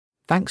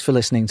Thanks for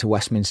listening to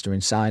Westminster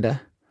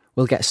Insider.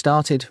 We'll get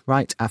started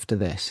right after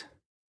this.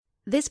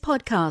 This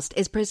podcast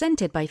is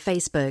presented by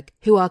Facebook,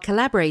 who are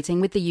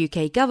collaborating with the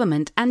UK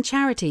government and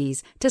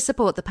charities to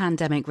support the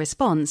pandemic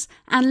response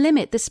and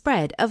limit the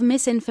spread of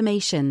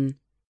misinformation.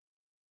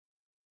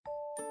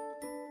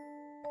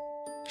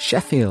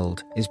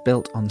 Sheffield is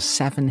built on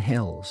 7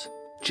 hills,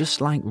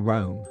 just like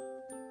Rome,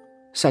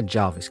 said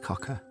Jarvis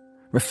Cocker,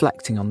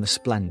 reflecting on the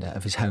splendour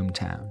of his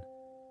hometown.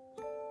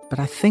 But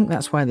I think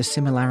that's where the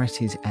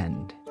similarities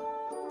end.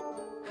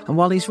 And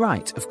while he's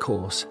right, of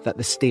course, that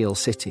the Steel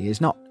City is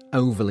not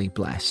overly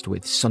blessed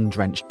with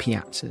sun-drenched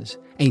piazzas,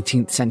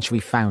 18th century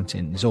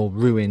fountains or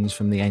ruins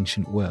from the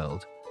ancient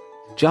world,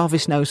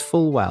 Jarvis knows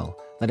full well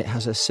that it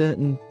has a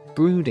certain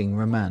brooding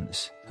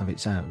romance of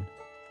its own.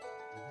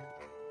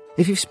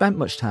 If you've spent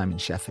much time in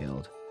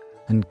Sheffield,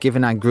 and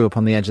given I grew up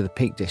on the edge of the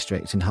Peak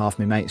District and half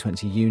my mates went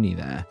to uni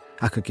there,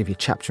 I could give you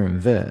chapter and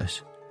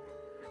verse,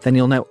 then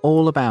you'll know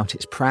all about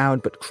its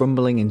proud but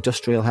crumbling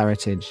industrial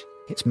heritage,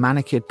 its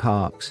manicured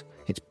parks,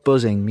 its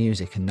buzzing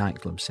music and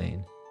nightclub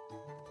scene.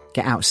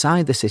 Get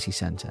outside the city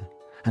centre,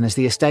 and as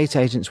the estate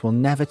agents will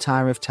never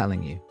tire of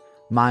telling you,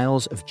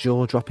 miles of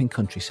jaw-dropping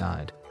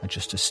countryside are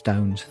just a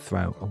stone's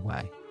throw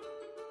away.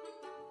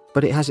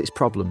 But it has its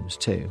problems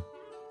too,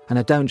 and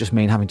I don't just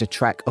mean having to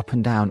trek up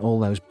and down all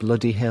those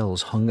bloody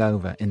hills hung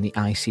over in the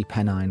icy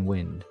Pennine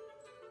wind.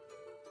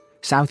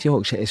 South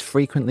Yorkshire is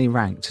frequently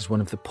ranked as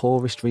one of the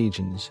poorest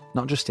regions,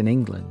 not just in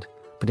England,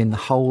 but in the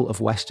whole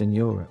of Western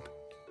Europe,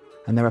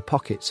 and there are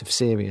pockets of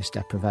serious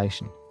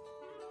deprivation.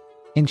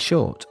 In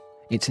short,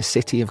 it's a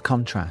city of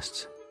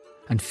contrasts,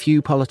 and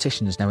few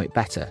politicians know it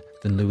better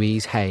than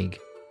Louise Haigh,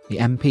 the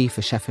MP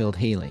for Sheffield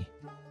Heeley,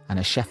 and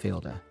a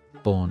Sheffielder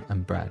born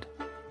and bred.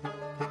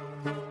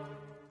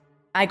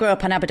 I grew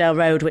up on Aberdale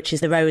Road, which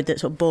is the road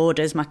that sort of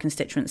borders my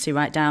constituency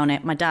right down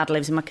it. My dad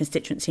lives in my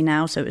constituency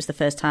now, so it was the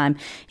first time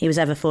he was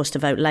ever forced to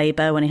vote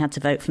Labour when he had to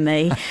vote for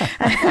me.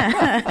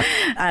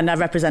 And I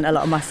represent a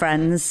lot of my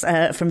friends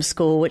from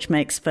school, which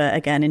makes for,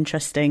 again,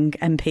 interesting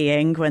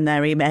MPing when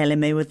they're emailing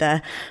me with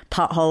their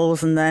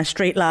potholes and their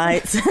street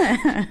lights.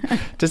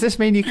 Does this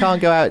mean you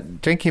can't go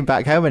out drinking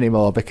back home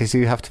anymore because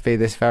you have to be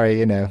this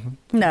very, No,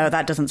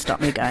 that doesn't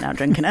stop me going out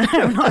drinking at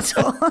home, not at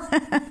all.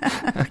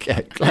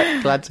 Okay,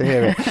 glad to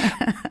hear it.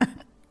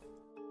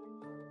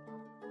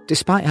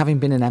 Despite having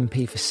been an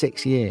MP for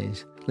 6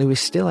 years, Lou is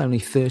still only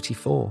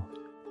 34.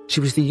 She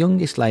was the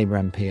youngest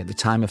Labour MP at the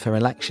time of her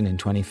election in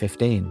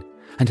 2015,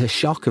 and her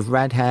shock of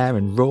red hair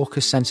and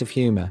raucous sense of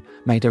humour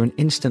made her an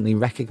instantly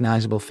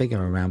recognisable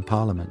figure around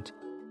Parliament.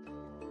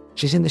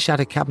 She's in the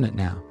shadow cabinet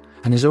now,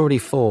 and has already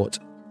fought,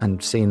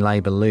 and seen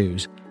Labour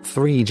lose,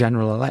 3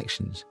 general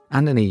elections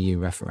and an EU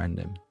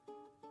referendum.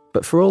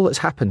 But for all that's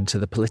happened to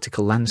the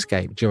political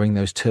landscape during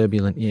those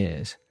turbulent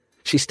years,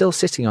 she's still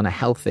sitting on a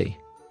healthy,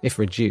 if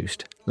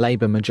reduced,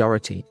 Labour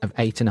majority of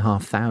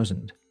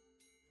 8,500.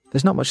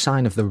 There's not much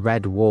sign of the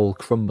red wall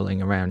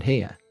crumbling around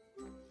here.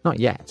 Not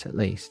yet, at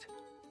least.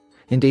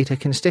 Indeed, her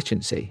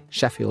constituency,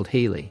 Sheffield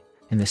Heeley,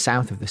 in the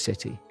south of the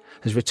city,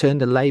 has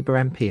returned a Labour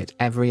MP at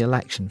every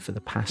election for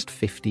the past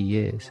 50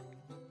 years.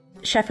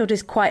 Sheffield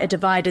is quite a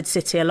divided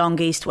city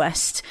along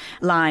east-west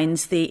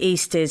lines. The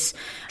east is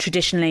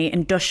traditionally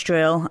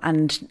industrial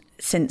and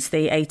since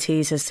the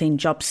 80s has seen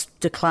jobs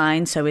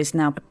decline, so is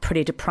now a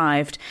pretty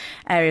deprived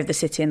area of the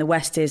city, and the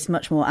west is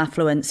much more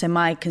affluent. So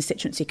my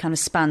constituency kind of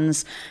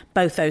spans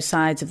both those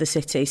sides of the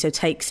city, so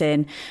takes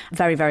in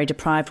very, very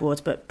deprived wards,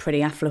 but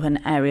pretty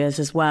affluent areas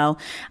as well.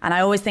 And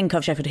I always think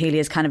of Sheffield Heeley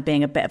as kind of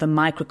being a bit of a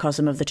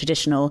microcosm of the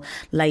traditional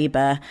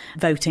Labour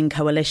voting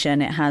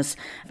coalition. It has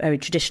very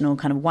traditional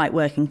kind of white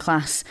working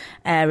class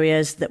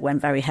areas that went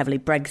very heavily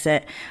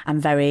Brexit,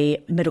 and very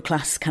middle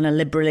class kind of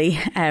liberally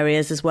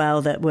areas as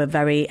well that were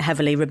very heavily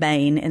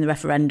Remain in the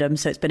referendum.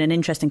 So it's been an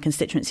interesting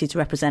constituency to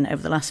represent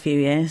over the last few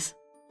years.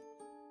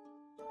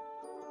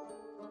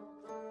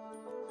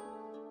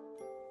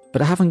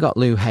 But I haven't got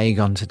Lou Haigh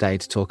on today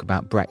to talk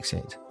about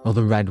Brexit, or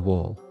the Red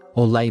Wall,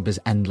 or Labour's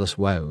endless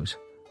woes,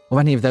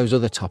 or any of those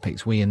other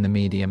topics we in the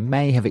media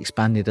may have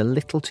expanded a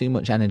little too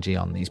much energy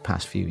on these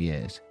past few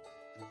years.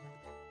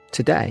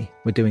 Today,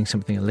 we're doing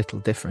something a little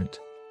different.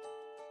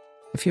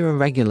 If you're a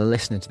regular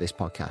listener to this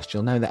podcast,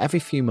 you'll know that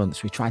every few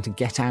months we try to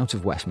get out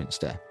of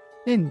Westminster,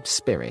 in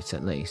spirit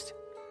at least,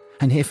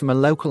 and hear from a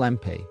local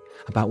MP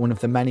about one of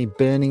the many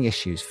burning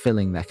issues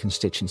filling their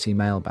constituency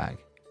mailbag.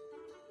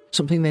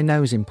 Something they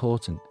know is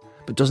important,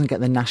 but doesn't get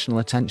the national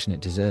attention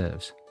it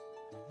deserves.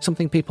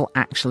 Something people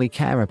actually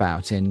care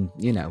about in,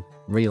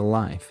 real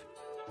life.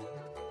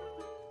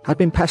 I'd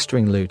been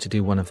pestering Lou to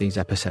do one of these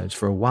episodes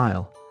for a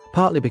while,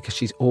 partly because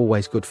she's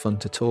always good fun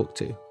to talk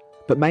to,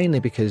 but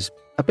mainly because,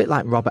 a bit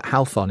like Robert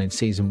Halfon in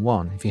season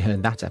 1, if you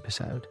heard that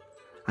episode,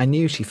 I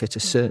knew she fit a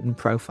certain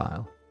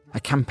profile. A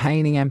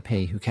campaigning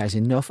MP who cares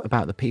enough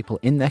about the people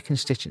in their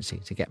constituency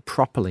to get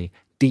properly,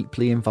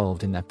 deeply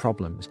involved in their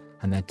problems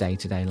and their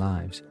day-to-day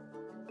lives.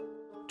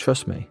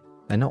 Trust me,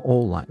 they're not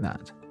all like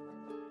that.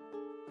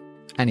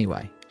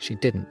 Anyway, she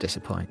didn't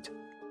disappoint.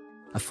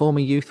 a former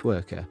youth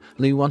worker,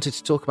 Lou wanted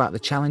to talk about the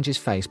challenges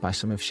faced by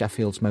some of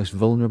Sheffield's most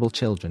vulnerable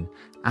children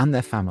and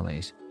their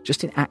families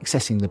just in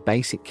accessing the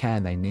basic care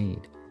they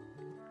need.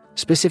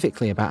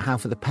 Specifically about how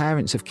for the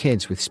parents of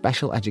kids with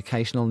special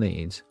educational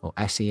needs, or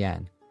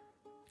SEN,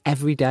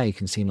 every day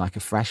can seem like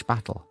a fresh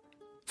battle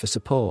for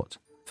support,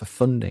 for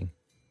funding,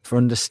 for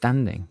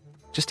understanding,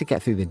 just to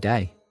get through the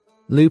day.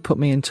 Lou put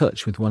me in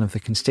touch with one of the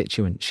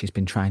constituents she's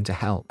been trying to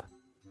help,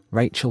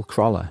 Rachel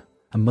Croller,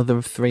 a mother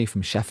of 3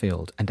 from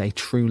Sheffield and a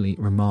truly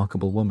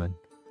remarkable woman,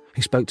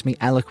 who spoke to me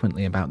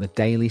eloquently about the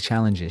daily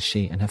challenges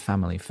she and her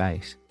family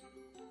face.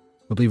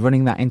 We'll be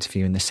running that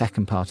interview in the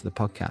second part of the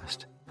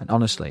podcast, and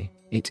honestly,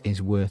 it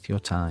is worth your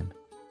time.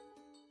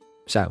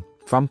 So,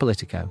 from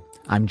Politico,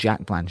 I'm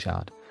Jack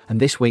Blanchard, and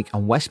this week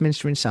on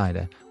Westminster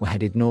Insider, we're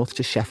headed north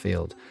to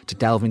Sheffield to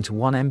delve into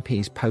one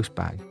MP's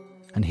postbag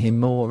and hear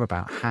more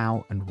about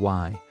how and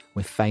why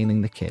we're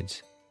failing the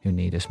kids who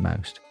need us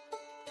most.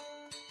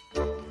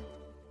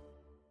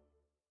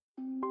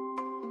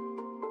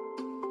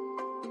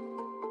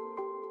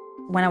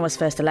 When I was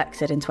first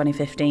elected in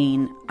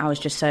 2015, I was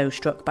just so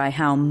struck by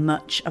how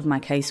much of my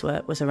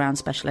casework was around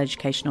special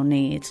educational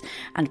needs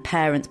and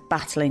parents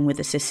battling with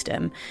the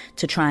system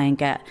to try and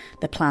get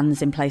the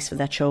plans in place for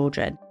their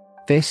children.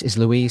 This is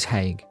Louise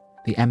Haigh,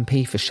 the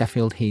MP for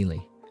Sheffield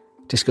Heeley,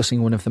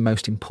 discussing one of the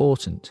most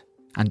important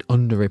and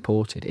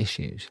underreported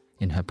issues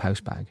in her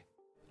postbag.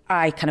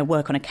 I kind of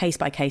work on a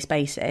case-by-case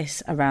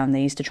basis around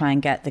these to try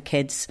and get the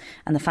kids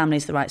and the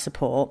families the right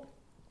support.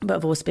 But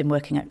I've also been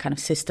working at kind of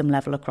system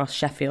level across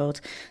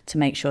Sheffield to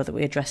make sure that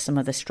we address some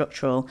of the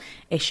structural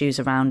issues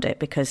around it,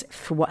 because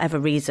for whatever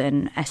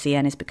reason,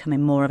 SEN is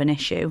becoming more of an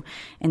issue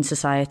in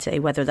society,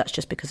 whether that's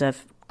just because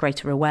of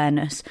greater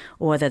awareness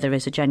or whether there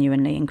is a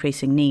genuinely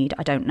increasing need,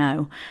 I don't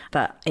know.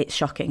 But it's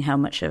shocking how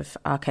much of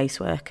our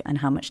casework and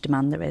how much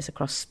demand there is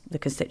across the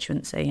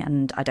constituency,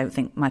 and I don't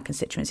think my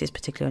constituency is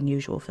particularly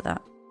unusual for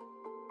that.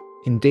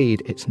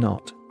 Indeed, it's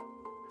not.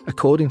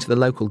 According to the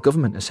Local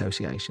Government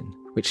Association,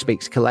 which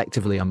speaks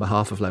collectively on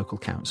behalf of local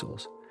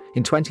councils,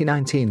 in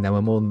 2019 there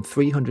were more than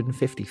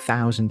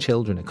 350,000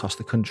 children across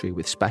the country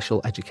with special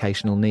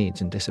educational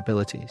needs and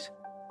disabilities.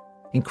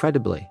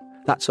 Incredibly,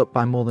 that's up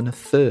by more than a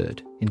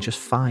third in just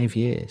 5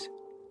 years.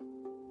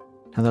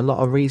 Now, there are a lot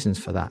of reasons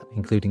for that,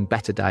 including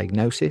better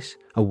diagnosis,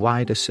 a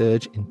wider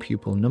surge in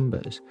pupil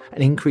numbers,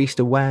 and increased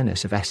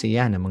awareness of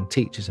SEN among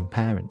teachers and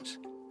parents.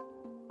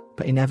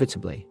 But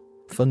inevitably,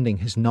 funding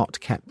has not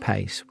kept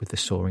pace with the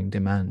soaring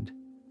demand.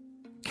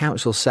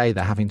 Councils say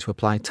they're having to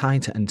apply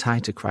tighter and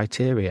tighter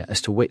criteria as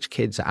to which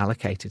kids are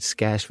allocated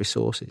scarce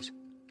resources,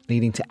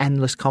 leading to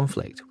endless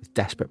conflict with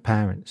desperate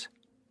parents.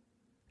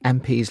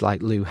 MPs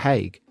like Lou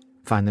Haigh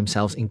find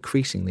themselves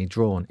increasingly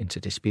drawn into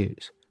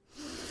disputes.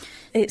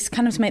 It's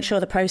kind of to make sure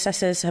the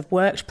processes have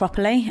worked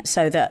properly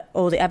so that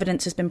all the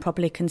evidence has been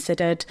properly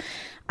considered.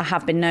 I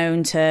have been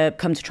known to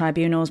come to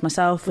tribunals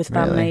myself with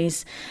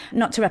families,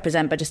 not to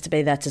represent, but just to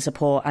be there to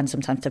support and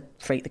sometimes to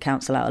freak the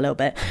council out a little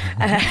bit,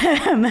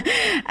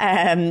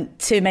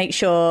 to make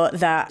sure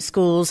that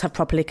schools have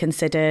properly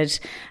considered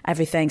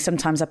everything.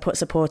 Sometimes I put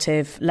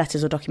supportive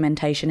letters or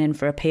documentation in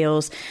for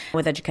appeals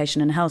with education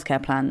and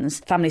healthcare plans.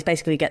 Families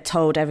basically get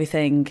told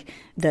everything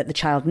that the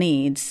child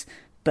needs,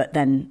 but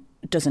then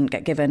doesn't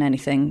get given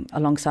anything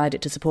alongside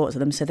it to support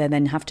them, so they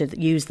then have to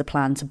use the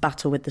plan to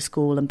battle with the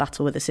school and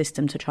battle with the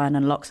system to try and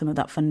unlock some of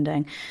that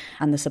funding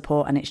and the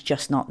support, and it's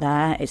just not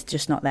there. It's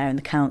just not there in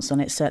the council,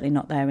 and it's certainly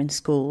not there in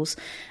schools.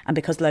 And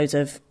because loads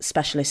of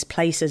specialist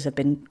places have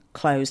been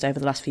closed over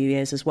the last few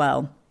years as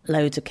well,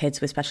 loads of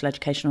kids with special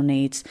educational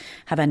needs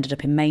have ended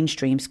up in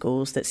mainstream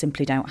schools that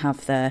simply don't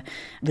have the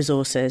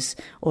resources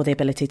or the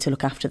ability to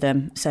look after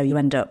them. So you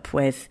end up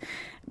with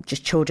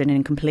just children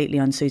in completely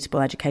unsuitable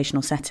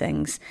educational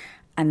settings.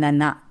 And then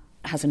that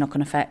has a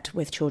knock-on effect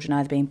with children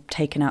either being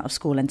taken out of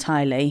school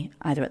entirely,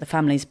 either at the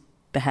family's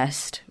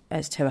behest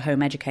as to a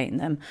home educating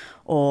them,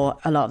 or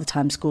a lot of the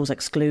time schools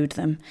exclude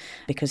them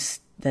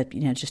because they're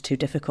just too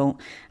difficult.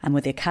 And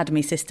with the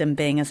academy system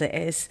being as it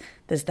is,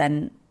 there's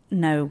then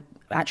no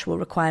actual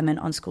requirement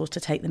on schools to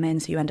take them in,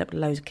 so you end up with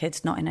loads of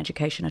kids not in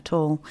education at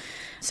all.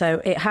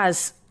 So it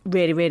has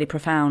really, really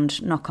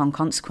profound knock-on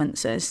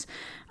consequences,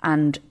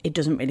 and it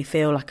doesn't really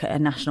feel like at a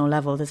national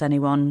level there's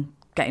anyone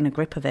getting a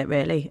grip of it,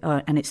 really.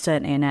 And it's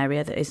certainly an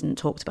area that isn't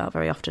talked about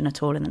very often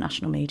at all in the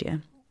national media.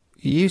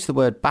 You use the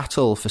word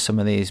battle for some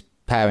of these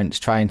parents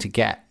trying to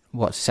get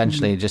what's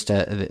essentially just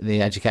the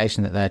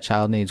education that their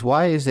child needs.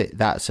 Why is it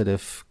that sort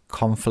of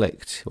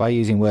conflict? Why are you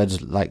using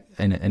words like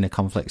in a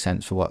conflict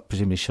sense for what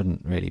presumably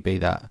shouldn't really be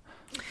that?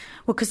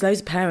 Well, because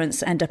those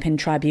parents end up in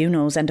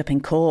tribunals, end up in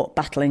court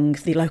battling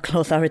the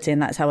local authority,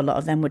 and that's how a lot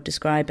of them would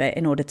describe it,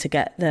 in order to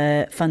get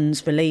the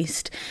funds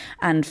released.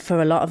 And for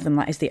a lot of them,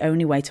 that is the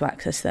only way to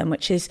access them,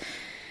 which is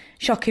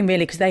shocking,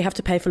 really, because they have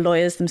to pay for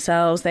lawyers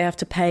themselves, they have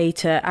to pay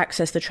to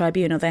access the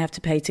tribunal, they have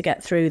to pay to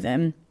get through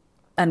them.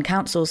 And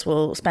councils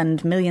will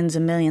spend millions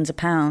and millions of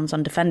pounds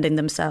on defending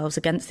themselves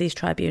against these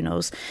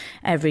tribunals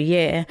every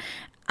year.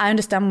 I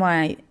understand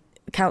why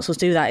councils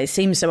do that, it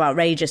seems so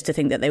outrageous to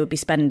think that they would be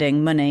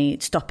spending money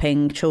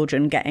stopping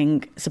children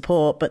getting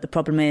support, but the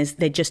problem is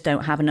they just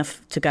don't have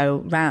enough to go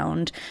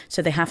round,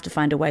 so they have to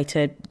find a way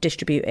to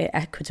distribute it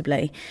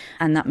equitably,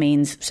 and that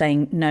means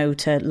saying no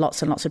to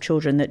lots and lots of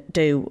children that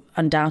do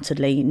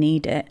undoubtedly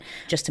need it,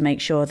 just to make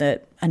sure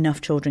that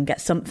enough children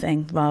get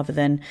something rather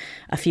than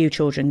a few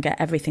children get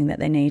everything that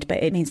they need.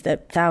 But it means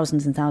that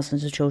thousands and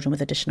thousands of children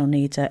with additional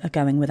needs are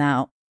going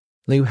without.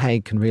 Lou Haigh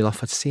can reel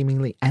off a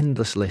seemingly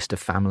endless list of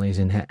families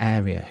in her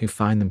area who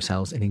find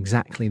themselves in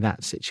exactly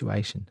that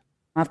situation.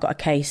 I've got a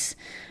case,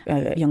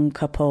 a young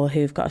couple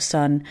who've got a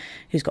son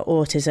who's got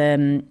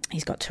autism,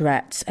 he's got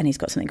Tourette's, and he's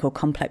got something called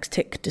complex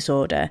tic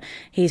disorder.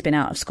 He's been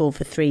out of school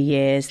for 3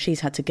 years.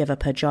 She's had to give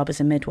up her job as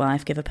a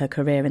midwife, give up her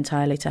career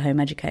entirely to home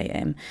educate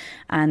him.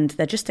 And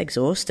they're just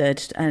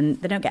exhausted,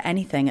 and they don't get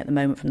anything at the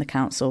moment from the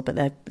council, but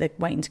they're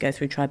waiting to go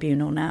through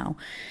tribunal now.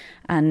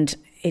 And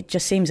it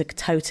just seems a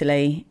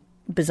totally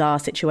bizarre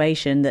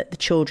situation that the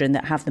children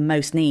that have the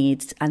most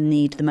needs and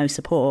need the most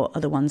support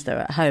are the ones that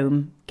are at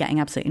home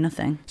getting absolutely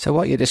nothing. So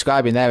what you're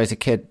describing there is a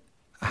kid,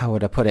 how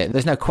would I put it?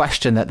 There's no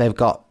question that they've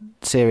got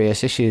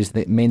serious issues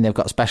that mean they've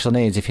got special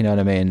needs, if you know what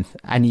I mean.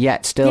 And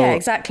yet still... Yeah,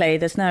 exactly.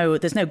 There's no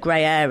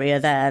grey area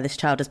there. This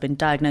child has been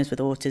diagnosed with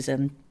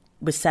autism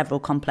with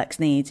several complex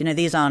needs. You know,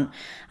 these aren't...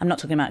 I'm not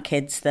talking about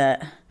kids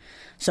that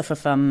suffer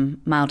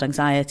from mild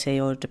anxiety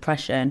or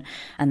depression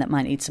and that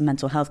might need some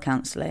mental health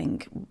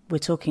counselling. We're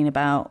talking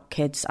about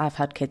kids, I've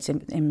had kids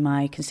in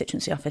my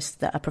constituency office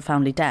that are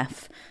profoundly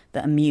deaf,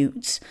 that are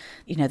mute,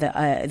 you know,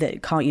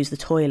 that can't use the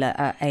toilet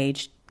at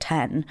age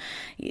 10,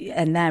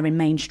 and they're in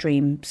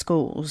mainstream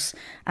schools,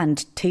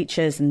 and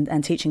teachers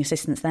and teaching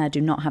assistants there do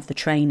not have the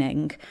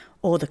training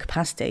or the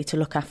capacity to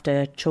look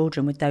after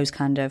children with those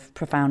kind of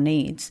profound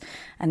needs.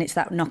 And it's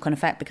that knock-on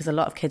effect, because a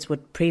lot of kids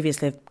would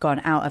previously have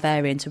gone out of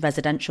area into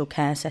residential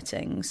care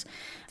settings,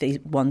 the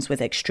ones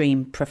with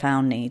extreme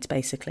profound needs,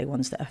 basically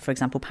ones that are, for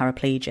example,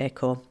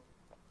 paraplegic or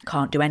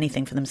can't do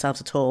anything for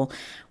themselves at all.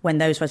 When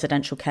those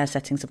residential care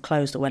settings have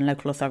closed, or when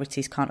local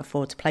authorities can't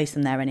afford to place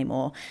them there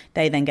anymore,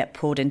 they then get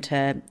pulled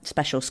into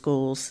special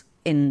schools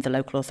in the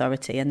local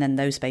authority, and then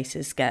those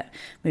spaces get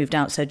moved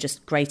out. So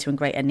just greater and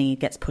greater need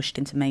gets pushed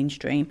into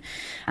mainstream,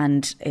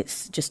 and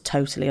it's just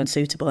totally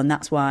unsuitable. And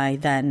that's why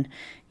then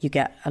you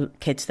get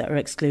kids that are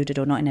excluded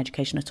or not in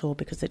education at all,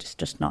 because they're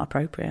just not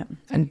appropriate.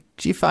 And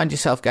do you find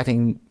yourself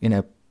getting, you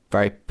know,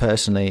 very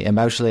personally,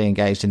 emotionally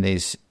engaged in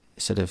these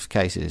sort of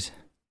cases?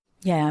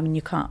 Yeah, I mean,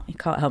 you can't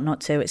help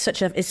not to. It's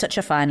such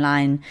a fine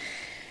line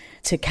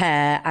to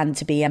care and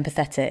to be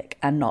empathetic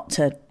and not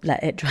to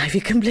let it drive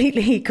you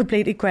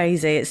completely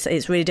crazy.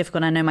 It's really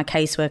difficult. I know my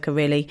caseworker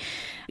really,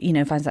 you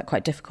know, finds that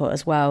quite difficult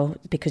as well,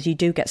 because you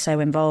do get so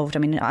involved. I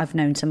mean, I've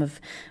known some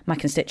of my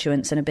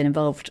constituents and have been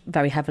involved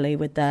very heavily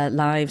with their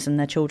lives and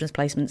their children's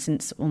placement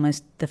since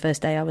almost the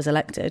first day I was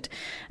elected.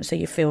 So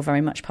you feel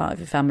very much part of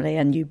your family,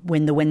 and you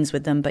win the wins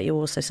with them, but you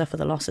also suffer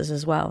the losses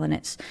as well.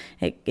 And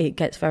it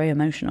gets very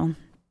emotional.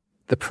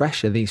 The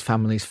pressure these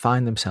families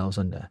find themselves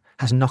under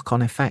has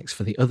knock-on effects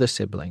for the other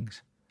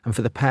siblings and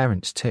for the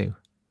parents too.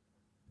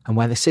 And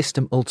where the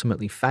system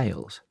ultimately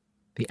fails,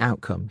 the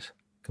outcomes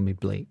can be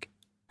bleak.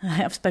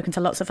 I've spoken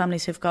to lots of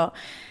families who've got,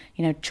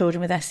 you know,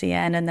 children with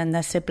SEN and then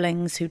their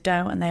siblings who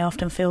don't, and they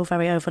often feel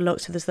very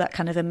overlooked. So there's that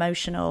kind of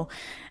emotional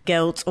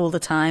guilt all the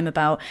time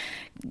about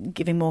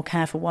giving more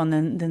care for one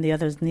than the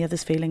others, and the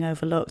others feeling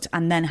overlooked,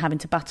 and then having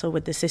to battle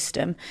with the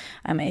system.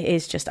 It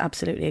is just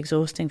absolutely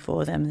exhausting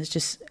for them. There's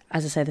just,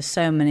 as I say, there's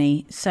so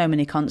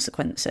many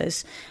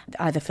consequences,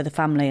 either for the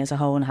family as a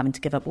whole and having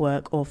to give up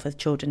work, or for the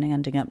children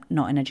ending up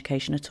not in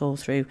education at all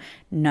through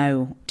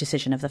no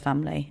decision of the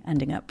family,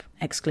 ending up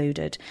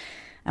excluded.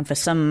 And for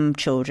some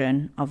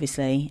children,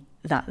 obviously,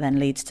 that then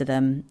leads to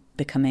them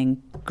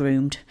becoming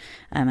groomed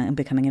and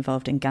becoming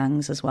involved in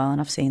gangs as well.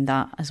 And I've seen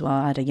that as well.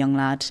 I had a young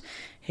lad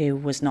who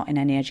was not in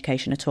any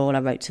education at all. I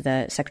wrote to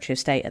the Secretary of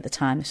State at the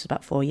time, this was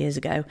about 4 years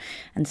ago,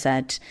 and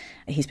said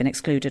he's been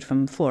excluded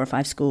from 4 or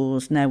 5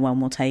 schools. No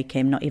one will take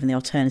him. Not even the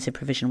alternative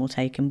provision will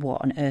take him.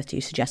 What on earth do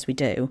you suggest we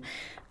do?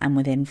 And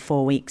within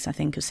 4 weeks, I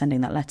think, of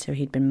sending that letter,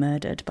 he'd been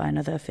murdered by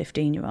another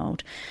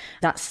 15-year-old.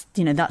 That's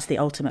the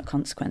ultimate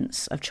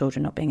consequence of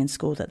children not being in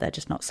school, that they're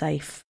just not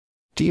safe.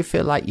 Do you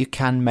feel like you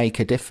can make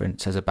a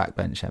difference as a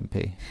backbench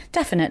MP?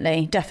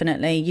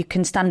 Definitely. You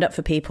can stand up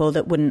for people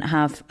that wouldn't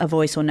have a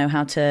voice or know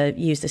how to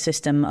use the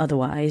system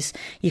otherwise.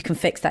 You can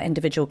fix that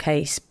individual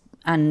case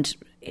and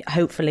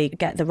hopefully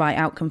get the right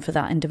outcome for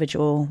that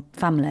individual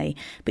family.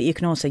 But you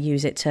can also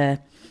use it to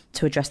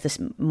address this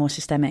more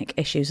systemic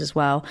issues as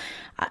well.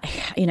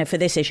 You know, for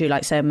this issue,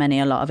 like so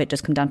many, a lot of it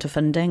does come down to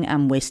funding,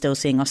 and we're still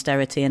seeing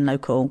austerity in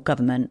local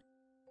government.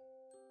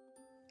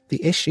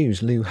 The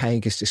issues Lou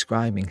Haigh is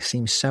describing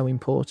seem so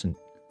important,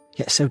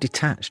 yet so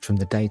detached from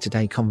the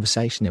day-to-day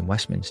conversation in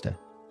Westminster.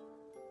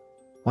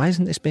 Why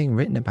isn't this being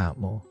written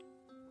about more,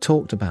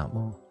 talked about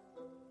more?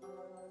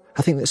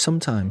 I think that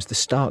sometimes the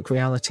stark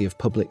reality of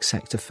public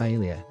sector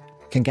failure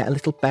can get a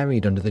little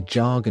buried under the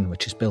jargon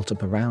which is built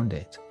up around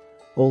it,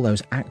 all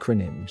those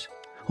acronyms,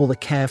 all the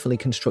carefully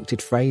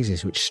constructed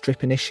phrases which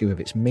strip an issue of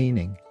its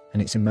meaning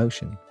and its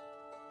emotion.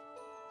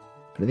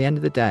 But at the end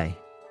of the day,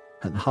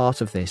 at the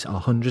heart of this are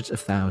hundreds of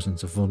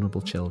thousands of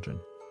vulnerable children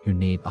who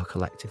need our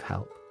collective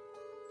help.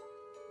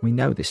 We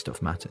know this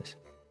stuff matters.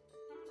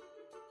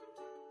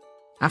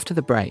 After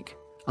the break,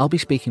 I'll be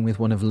speaking with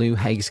one of Lou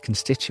Haig's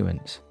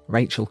constituents,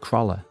 Rachel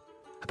Croller,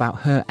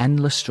 about her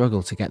endless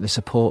struggle to get the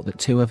support that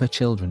two of her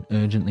children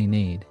urgently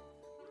need,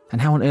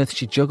 and how on earth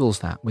she juggles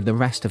that with the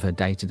rest of her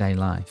day-to-day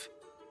life.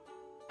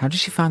 How does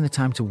she find the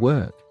time to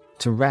work,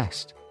 to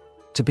rest,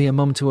 to be a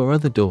mum to her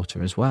other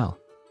daughter as well?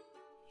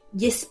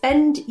 You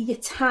spend your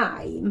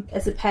time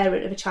as a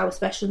parent of a child with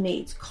special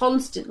needs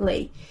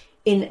constantly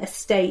in a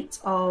state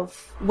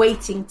of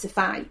waiting to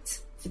fight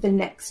for the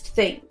next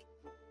thing.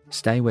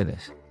 Stay with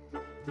us.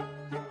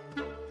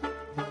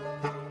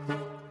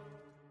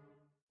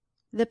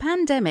 The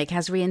pandemic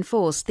has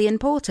reinforced the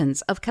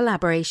importance of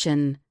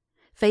collaboration.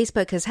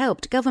 Facebook has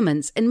helped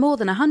governments in more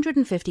than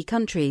 150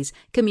 countries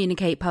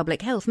communicate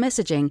public health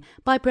messaging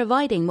by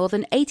providing more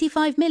than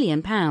 £85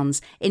 million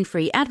in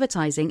free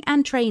advertising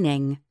and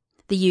training.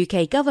 The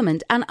UK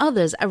government and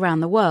others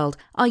around the world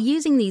are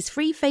using these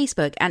free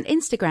Facebook and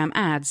Instagram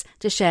ads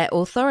to share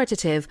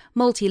authoritative,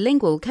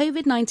 multilingual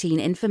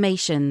COVID-19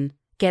 information.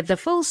 Get the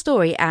full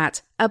story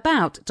at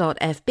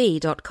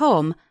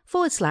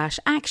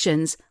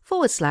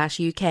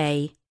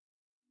about.fb.com/actions/UK.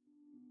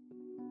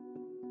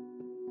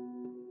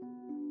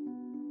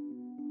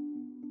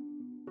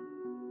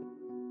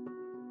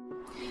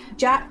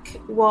 Jack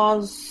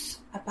was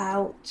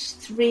about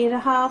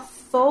 3.5,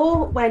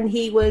 4 when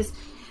he was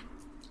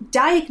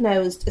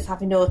diagnosed as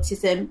having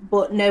autism,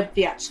 but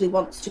nobody actually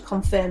wants to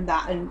confirm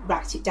that and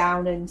write it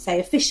down and say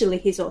officially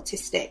he's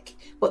autistic.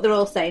 But they're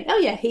all saying, oh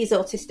yeah, he's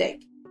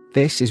autistic.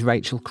 This is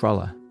Rachel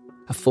Croller,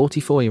 a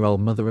 44-year-old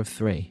mother of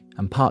 3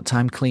 and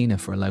part-time cleaner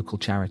for a local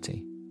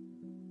charity.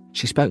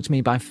 She spoke to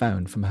me by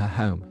phone from her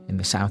home in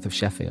the south of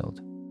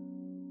Sheffield.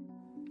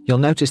 You'll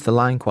notice the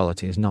line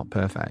quality is not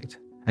perfect,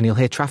 and you'll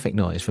hear traffic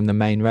noise from the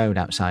main road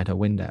outside her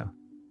window.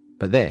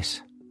 But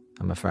this,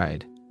 I'm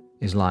afraid,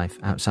 is life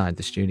outside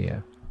the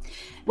studio.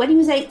 When he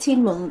was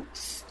 18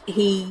 months,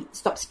 he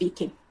stopped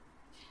speaking.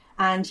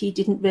 And he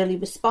didn't really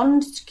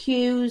respond to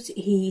cues.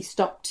 He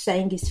stopped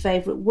saying his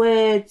favourite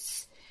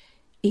words.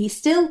 He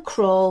still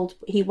crawled,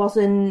 but he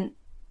wasn't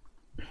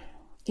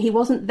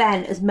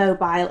then as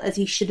mobile as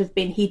he should have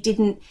been. He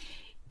didn't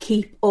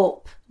keep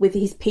up with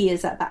his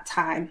peers at that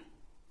time.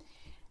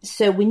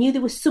 So we knew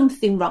there was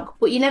something wrong,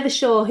 but you're never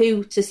sure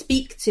who to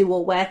speak to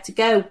or where to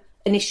go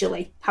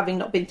initially, having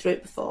not been through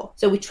it before.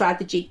 So we tried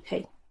the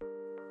GP.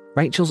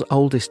 Rachel's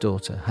oldest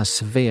daughter has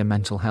severe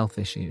mental health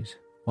issues,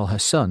 while her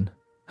son,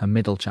 her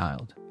middle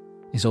child,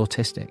 is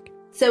autistic.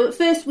 So at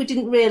first we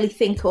didn't really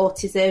think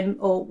autism,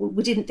 or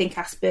we didn't think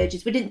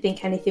Asperger's, we didn't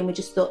think anything, we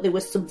just thought there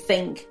was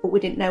something, but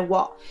we didn't know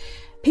what.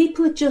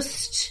 People are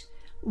just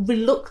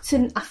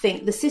reluctant, I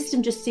think. The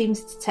system just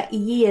seems to take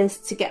years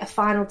to get a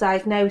final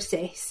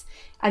diagnosis.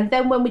 And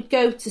then when we'd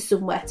go to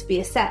somewhere to be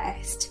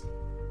assessed,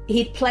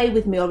 he'd play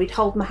with me or he'd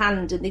hold my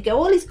hand and they'd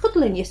go, oh, he's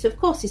cuddling you, so of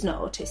course he's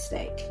not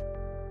autistic.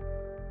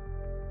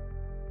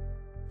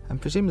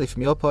 And presumably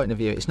from your point of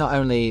view, it's not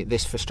only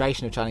this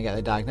frustration of trying to get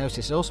the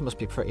diagnosis, it also must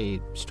be pretty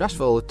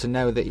stressful to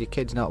know that your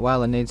kid's not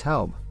well and needs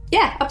help.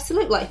 Yeah,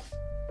 absolutely.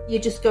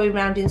 You're just going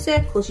round in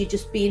circles, you're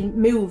just being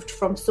moved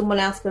from someone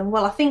else going,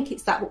 well, I think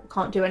it's that, but we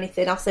can't do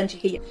anything, I'll send you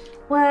here.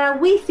 Well,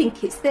 we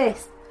think it's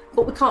this,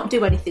 but we can't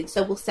do anything,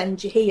 so we'll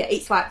send you here.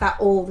 It's like that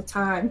all the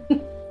time.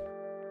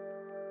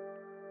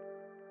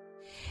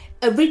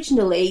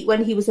 Originally,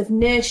 when he was of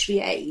nursery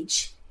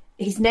age,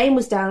 his name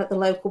was down at the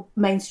local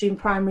mainstream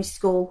primary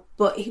school,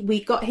 but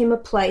we got him a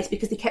place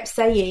because they kept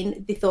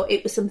saying they thought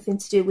it was something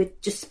to do with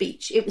just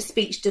speech. It was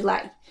speech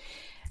delay.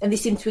 And they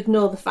seemed to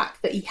ignore the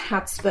fact that he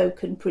had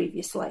spoken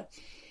previously.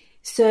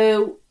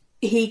 So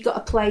he got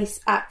a place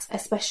at a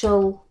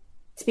special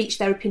speech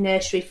therapy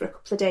nursery for a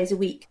couple of days a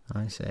week.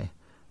 I see.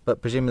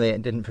 But presumably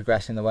it didn't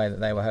progress in the way that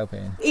they were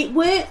hoping. It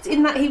worked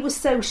in that he was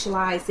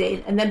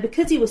socialising, and then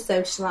because he was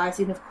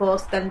socialising, of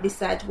course, then they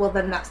said, well,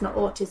 then that's not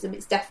autism,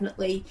 it's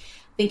definitely,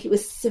 I think it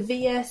was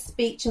severe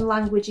speech and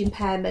language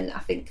impairment, I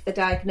think they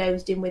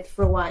diagnosed him with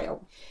for a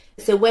while.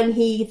 So when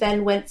he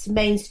then went to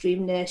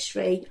mainstream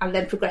nursery and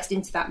then progressed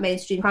into that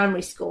mainstream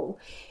primary school,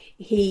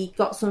 he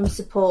got some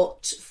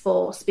support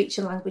for speech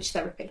and language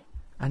therapy.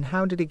 And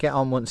how did he get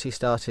on once he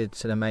started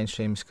to the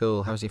mainstream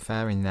school? How was he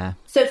faring there?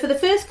 So for the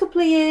first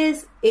couple of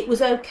years, it was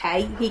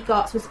okay. He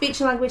got some speech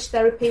and language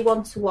therapy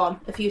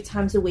 1-to-1 a few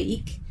times a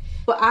week.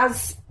 But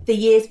as the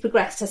years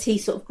progressed, as he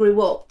sort of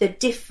grew up, the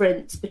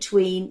difference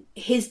between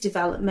his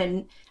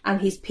development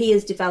and his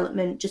peers'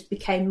 development just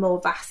became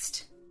more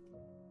vast.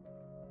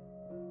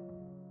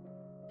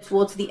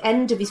 Towards the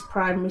end of his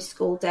primary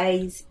school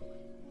days,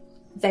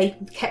 they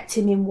kept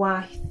him in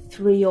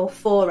Y3 or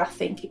 4, I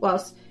think it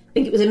was. I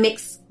think it was a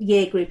mixed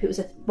year group. It was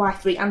a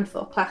Y3 and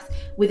 4 class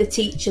with a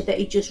teacher that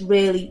he just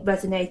really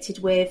resonated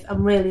with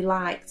and really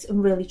liked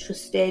and really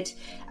trusted.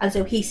 And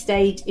so he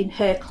stayed in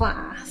her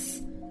class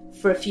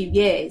for a few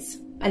years.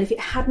 And if it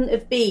hadn't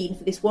have been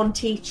for this one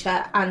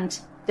teacher and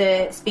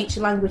the speech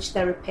and language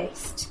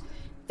therapist,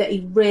 that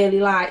he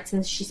really liked,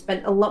 and she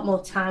spent a lot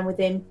more time with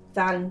him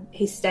than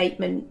his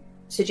statement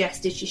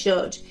suggested she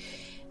should,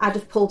 I'd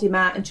have pulled him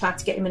out and tried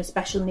to get him in a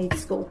special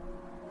needs school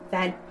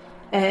then.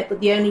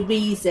 But the only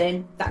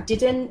reason that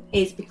didn't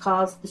is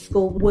because the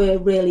school were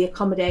really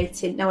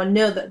accommodating. Now, I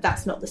know that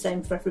that's not the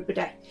same for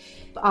everybody,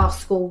 but our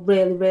school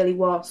really, really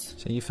was.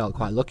 So you felt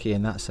quite lucky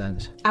in that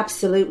sense?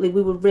 Absolutely.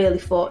 We were really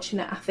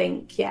fortunate, I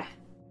think, yeah.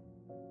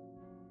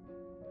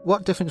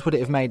 What difference would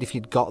it have made if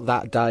you'd got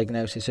that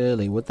diagnosis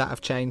early? Would that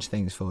have changed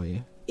things for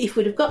you? If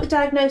we'd have got the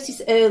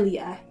diagnosis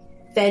earlier,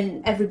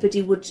 then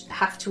everybody would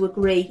have to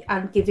agree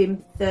and give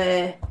him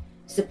the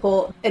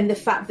support. And the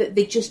fact that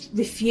they just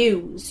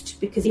refused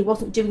because he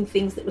wasn't doing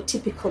things that were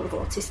typical of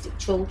autistic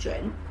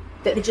children,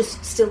 that they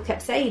just still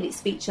kept saying it's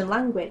speech and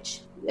language.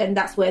 And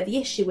that's where the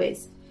issue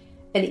is.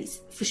 And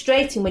it's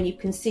frustrating when you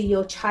can see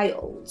your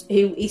child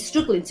who is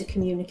struggling to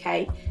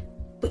communicate,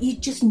 but you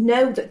just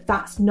know that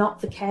that's not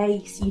the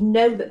case. You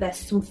know that there's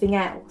something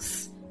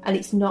else, and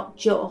it's not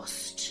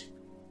just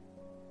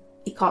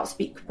he can't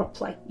speak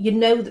properly. You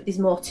know that there's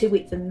more to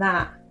it than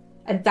that.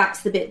 And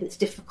that's the bit that's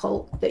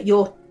difficult, that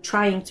you're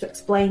trying to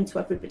explain to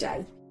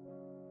everybody.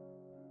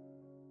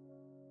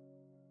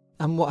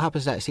 And what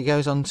happens next? He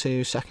goes on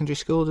to secondary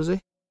school, does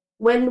he?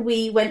 When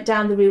we went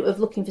down the route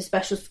of looking for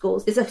special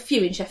schools, there's a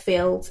few in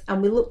Sheffield,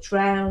 and we looked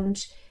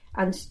round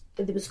and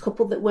there was a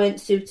couple that weren't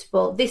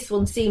suitable. This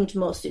one seemed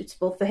more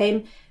suitable for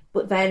him,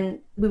 but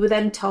then we were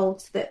then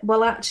told that,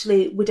 well,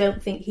 actually, we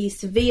don't think he's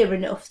severe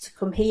enough to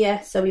come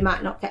here, so he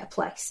might not get a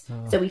place.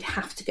 Oh. So he'd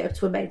have to go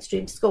to a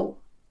mainstream school.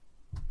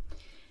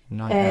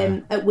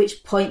 At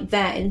which point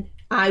then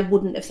I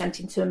wouldn't have sent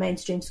him to a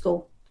mainstream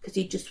school because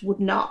he just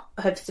would not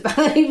have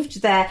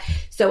survived there.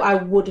 So I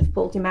would have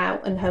pulled him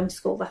out and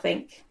homeschooled, I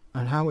think.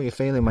 And how were you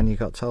feeling when you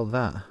got told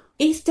that?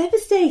 It's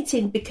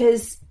devastating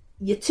because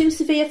you're too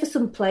severe for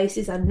some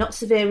places and not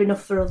severe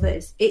enough for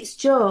others. It's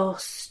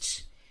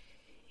just,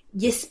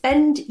 you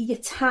spend your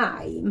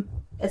time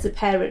as a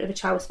parent of a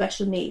child with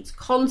special needs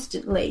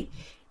constantly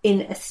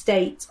in a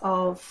state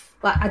of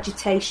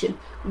agitation,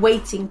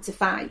 waiting to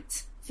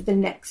fight for the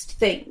next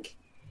thing.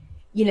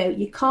 You know,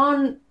 you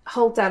can't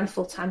hold down a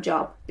full-time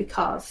job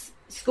because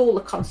school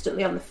are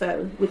constantly on the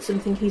phone with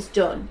something he's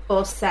done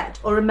or said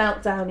or a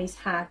meltdown he's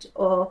had,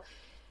 or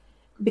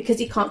because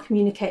he can't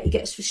communicate, he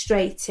gets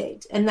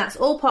frustrated. And that's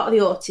all part of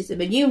the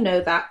autism, and you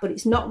know that, but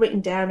it's not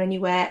written down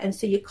anywhere. And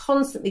so you're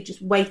constantly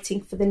just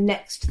waiting for the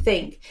next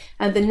thing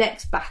and the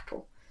next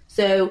battle.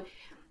 So,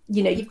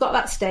 you know, you've got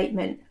that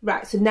statement,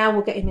 right, so now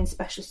we'll get him in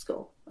special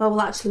school. Oh,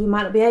 well, actually, we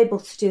might not be able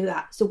to do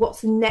that. So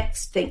what's the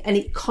next thing? And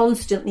it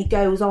constantly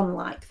goes on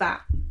like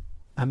that.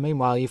 And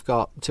meanwhile, you've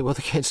got two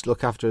other kids to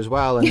look after as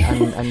well.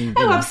 And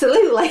oh,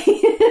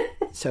 absolutely.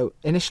 So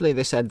initially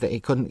they said that he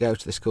couldn't go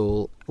to the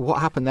school. What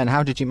happened then?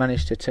 How did you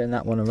manage to turn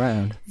that one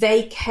around?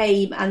 They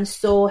came and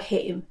saw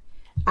him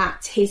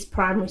at his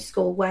primary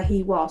school where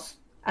he was,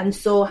 and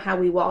saw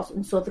how he was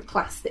and saw the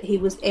class that he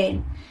was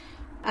in.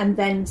 And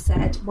then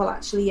said, well,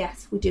 actually,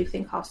 yes, we do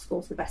think our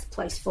school's the best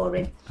place for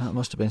him. That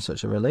must have been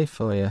such a relief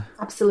for you.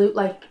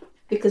 Absolutely.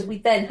 Because we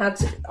then had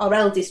our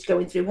eldest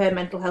going through her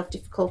mental health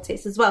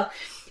difficulties as well.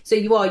 So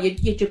you're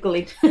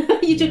juggling.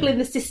 You're juggling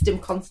the system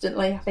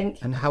constantly, I think.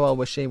 And how old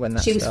was she when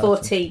that started? She was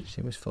 14.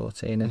 She was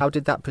 14. And how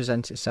did that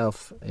present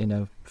itself, you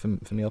know, from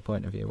your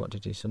point of view? What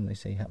did you suddenly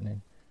see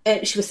happening?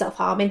 She was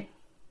self-harming.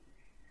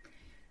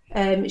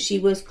 She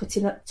was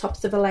cutting at the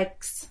tops of her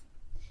legs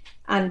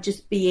and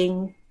just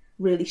being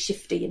really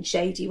shifty and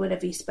shady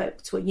whenever you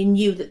spoke to her. You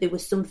knew that there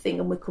was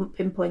something and we couldn't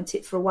pinpoint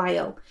it for a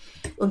while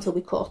until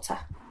we caught her.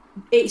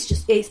 It's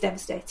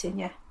devastating,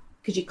 yeah.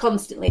 Because you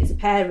constantly, as a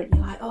parent,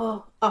 you're like,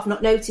 oh, I've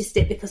not noticed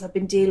it because I've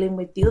been dealing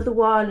with the other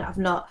one.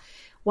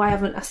 Why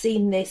haven't I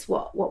seen this?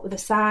 What were the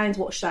signs?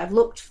 What should I have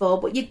looked for?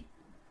 But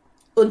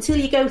until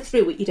you go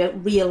through it, you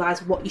don't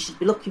realise what you should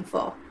be looking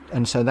for.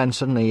 And so then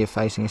suddenly you're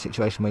facing a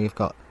situation where you've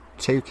got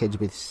two kids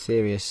with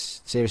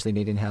seriously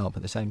needing help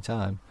at the same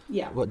time.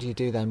 Yeah. What do you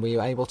do then? Were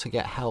you able to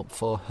get help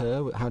for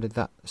her? How did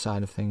that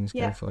side of things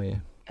go for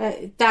you?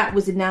 That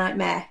was a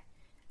nightmare.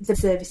 The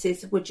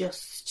services were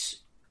just...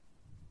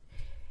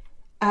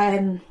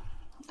 I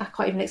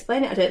can't even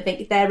explain it. I don't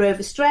think they're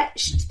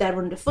overstretched, they're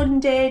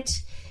underfunded,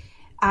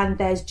 and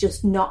there's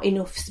just not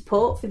enough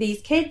support for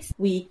these kids.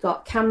 We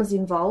got CAMHS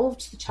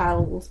involved, the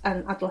Child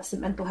and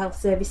Adolescent Mental Health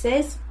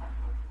Services.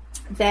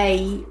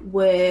 They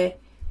were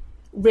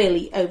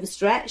really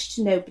overstretched.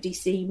 Nobody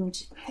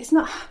seemed...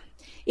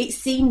 It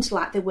seemed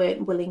like they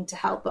weren't willing to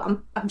help, but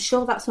I'm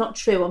sure that's not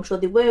true. I'm sure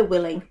they were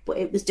willing, but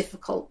it was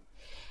difficult.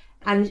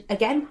 And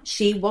again,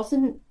 she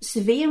wasn't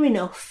severe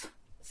enough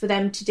for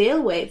them to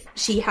deal with.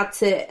 She had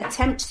to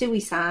attempt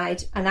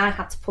suicide, and I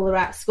had to pull her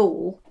out of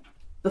school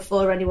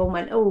before anyone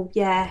went, oh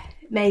yeah,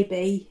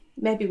 maybe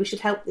we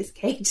should help this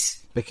kid.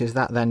 Because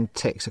that then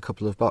ticks a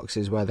couple of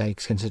boxes where they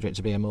consider it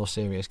to be a more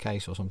serious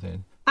case or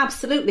something.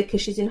 Absolutely,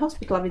 because she's in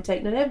hospital having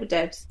taken an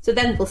overdose. So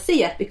then they'll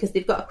see her because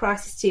they've got a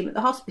crisis team at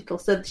the hospital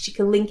so that she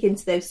can link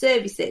into those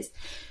services.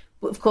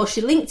 But of course,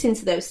 she linked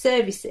into those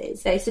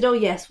services. They said, oh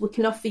yes, we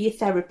can offer you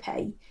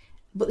therapy,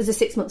 but there's a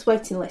 6 months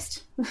waiting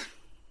list.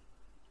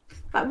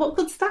 Like, what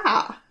good's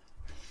that?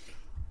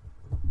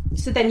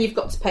 So then you've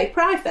got to pay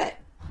private.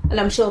 And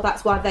I'm sure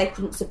that's why they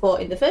couldn't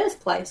support in the first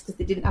place, because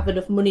they didn't have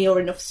enough money or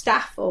enough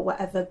staff or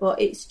whatever.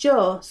 But it's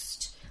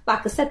just,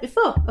 like I said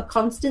before, a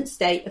constant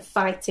state of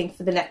fighting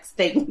for the next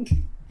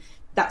thing.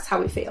 That's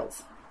how it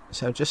feels.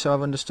 So just so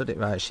I've understood it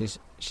right, she's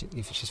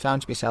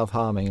found to be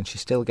self-harming, and she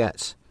still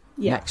gets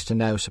next to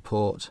no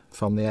support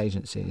from the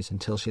agencies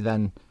until she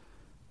then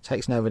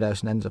takes an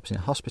overdose and ends up in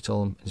a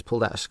hospital and is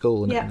pulled out of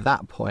school. And at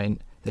that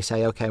point, they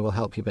say, OK, we'll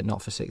help you, but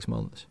not for 6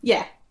 months.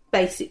 Yeah.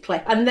 Basically.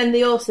 And then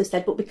they also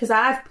said, but because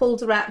I've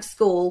pulled her out of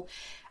school,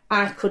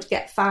 I could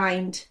get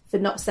fined for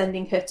not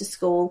sending her to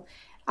school.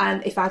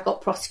 And if I got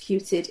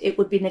prosecuted, it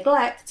would be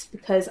neglect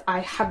because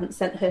I hadn't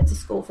sent her to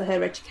school for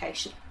her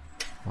education.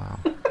 Wow.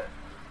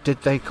 Did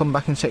they come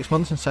back in 6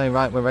 months and say,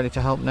 right, we're ready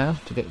to help now?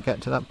 Did it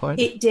get to that point?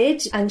 It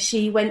did. And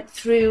she went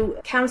through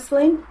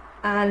counselling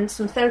and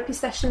some therapy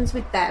sessions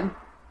with them.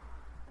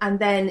 And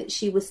then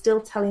she was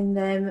still telling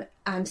them,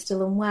 I'm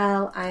still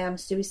unwell, I am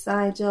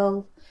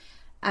suicidal.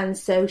 And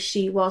so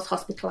she was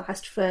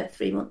hospitalised for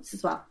 3 months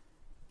as well.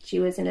 She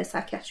was in a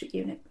psychiatric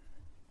unit.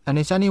 And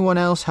is anyone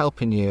else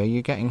helping you? Are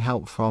you getting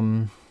help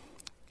from,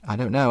 I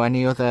don't know,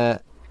 any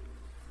other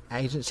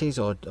agencies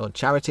or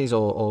charities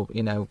or,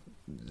 you know,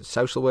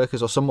 social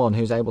workers or someone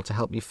who's able to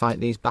help you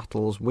fight these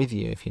battles with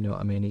you, if you know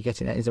what I mean? Are you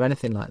getting, is there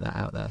anything like that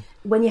out there?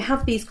 When you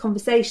have these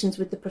conversations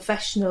with the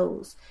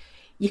professionals,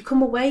 you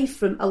come away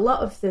from a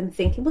lot of them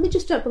thinking, well, they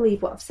just don't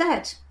believe what I've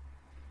said.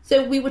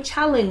 So we were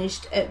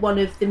challenged at one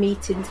of the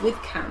meetings with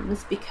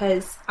CAMHS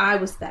because I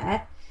was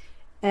there,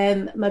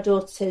 my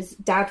daughter's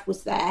dad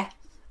was there,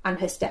 and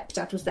her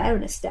stepdad was there,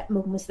 and her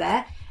stepmum was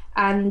there.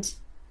 And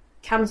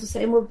CAMHS was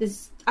saying, well,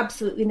 there's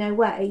absolutely no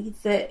way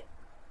that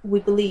we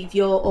believe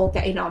you're all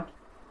getting on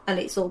and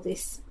it's all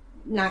this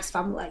nice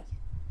family.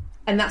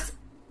 And that's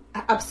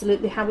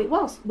absolutely how it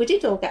was. We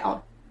did all get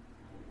on.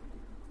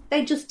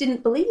 They just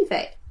didn't believe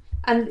it.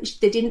 And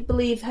they didn't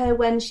believe her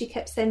when she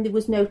kept saying there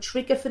was no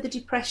trigger for the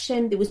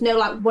depression. There was no,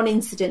 like, one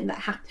incident that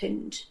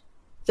happened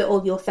that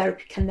all your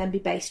therapy can then be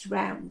based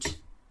around.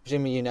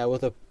 Presumably, you know,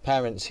 other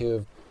parents who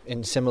are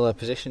in similar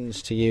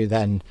positions to you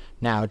then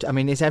now. I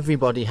mean, is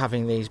everybody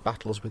having these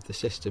battles with the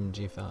system,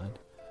 do you find?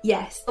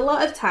 Yes. A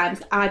lot of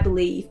times, I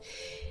believe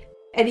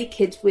any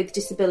kids with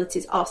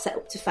disabilities are set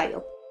up to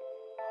fail.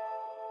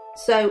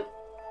 So,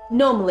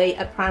 normally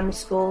at primary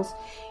schools,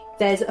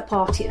 there's a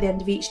party at the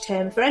end of each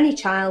term for any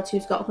child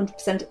who's got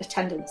 100%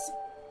 attendance.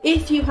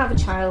 If you have a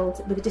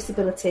child with a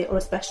disability or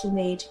a special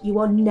need, you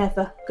are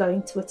never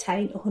going to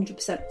attain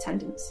 100%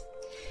 attendance.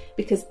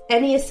 Because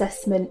any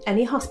assessment,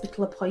 any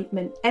hospital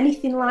appointment,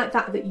 anything like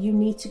that that you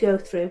need to go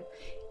through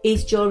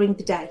is during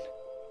the day.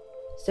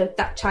 So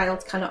that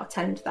child cannot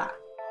attend that.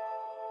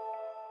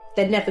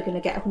 They're never going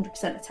to get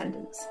 100%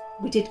 attendance.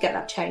 We did get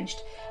that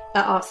changed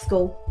at our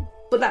school.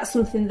 But that's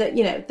something that,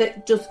 you know,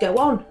 that does go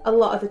on a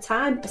lot of the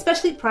time.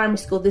 Especially at primary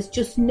school, there's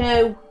just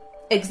no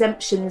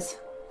exemptions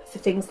for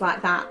things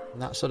like that.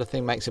 And that sort of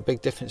thing makes a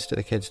big difference to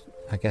the kids,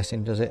 I guess,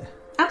 does it?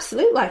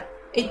 Absolutely.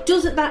 It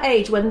does at that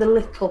age when they're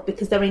little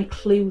because they're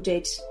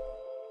included.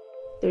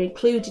 They're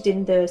included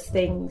in those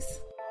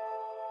things.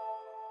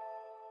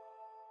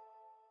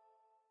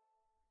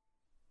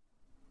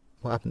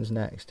 What happens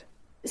next?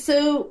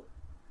 So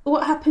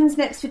what happens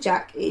next for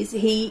Jack is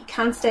he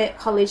can stay at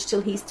college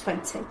till he's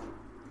 20.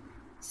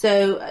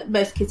 So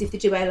most kids, if they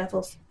do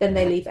A-levels, then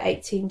they leave at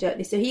 18, don't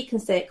they? So he can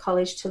stay at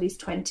college till he's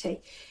 20.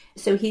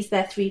 So he's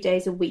there 3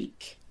 days a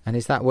week. And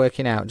is that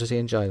working out? Does he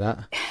enjoy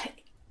that?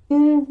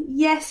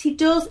 Yes, he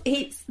does.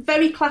 It's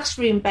very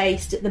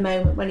classroom-based at the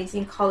moment when he's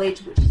in college,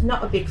 which he's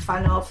not a big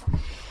fan of.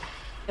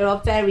 There are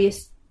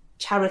various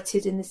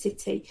charities in the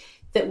city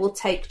that will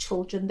take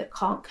children that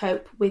can't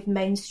cope with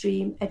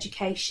mainstream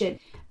education.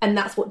 And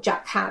that's what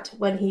Jack had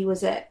when he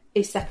was at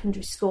his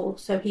secondary school.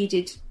 So he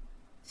did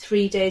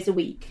 3 days a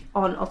week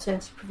on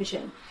alternative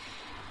provision.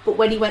 But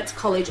when he went to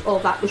college, all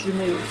that was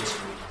removed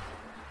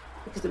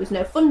because there was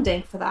no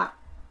funding for that.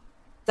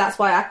 That's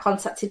why I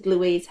contacted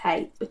Louise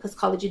Hay, because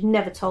college had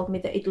never told me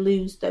that he'd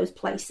lose those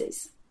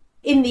places.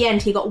 In the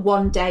end, he got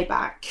 1 day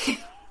back.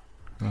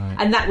 Right.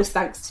 And that was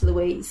thanks to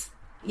Louise.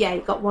 Yeah,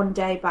 he got 1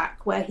 day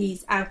back where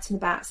he's out and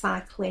about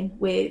cycling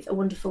with a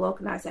wonderful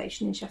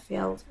organisation in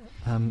Sheffield.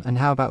 And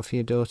how about for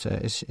your daughter?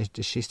 Is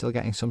she still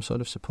getting some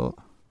sort of support?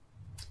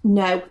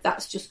 No,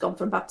 that's just gone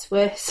from bad to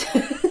worse.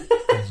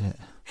 Is it?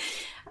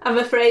 I'm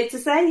afraid to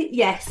say,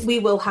 yes, we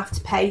will have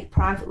to pay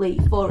privately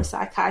for a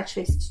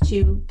psychiatrist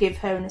to give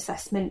her an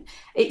assessment.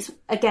 It's,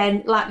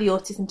 again, like the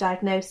autism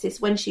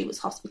diagnosis. When she was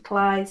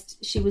hospitalised,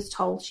 she was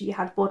told she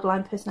had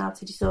borderline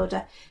personality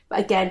disorder. But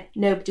again,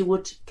 nobody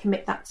would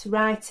commit that to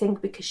writing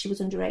because she was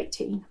under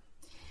 18.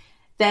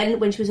 Then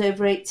when she was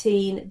over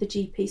 18, the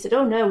GP said,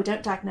 oh no, we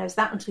don't diagnose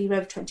that until you're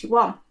over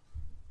 21.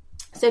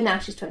 So now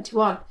she's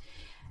 21.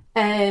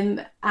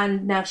 And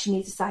now she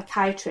needs a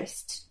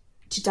psychiatrist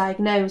to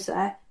diagnose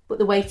her. But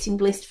the waiting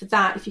list for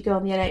that, if you go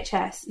on the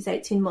NHS, is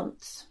 18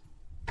 months.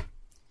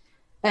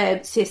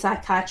 See a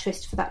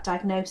psychiatrist for that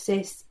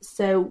diagnosis.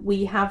 So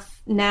we have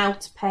now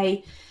to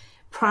pay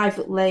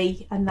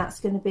privately, and that's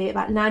going to be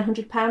about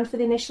 £900 for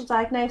the initial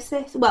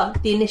diagnosis. Well,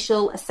 the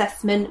initial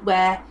assessment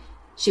where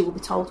she will be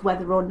told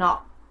whether or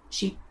not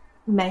she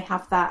may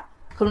have that.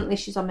 Currently,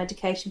 she's on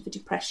medication for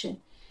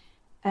depression.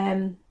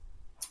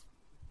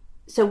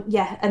 So,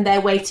 yeah, and their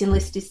waiting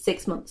list is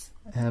 6 months.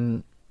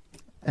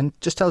 And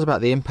just tell us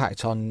about the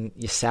impact on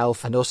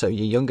yourself and also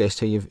your youngest,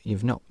 who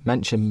you've not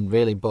mentioned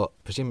really, but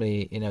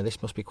presumably,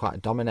 this must be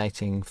quite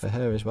dominating for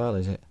her as well,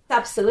 is it?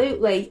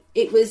 Absolutely.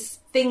 It was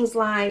things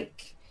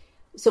like,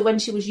 so when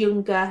she was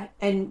younger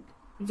and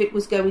Vic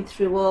was going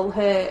through all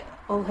her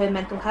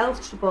mental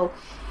health trouble,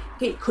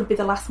 it could be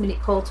the last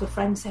minute call to a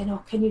friend saying,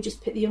 "Oh, can you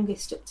just pick the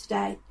youngest up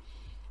today?"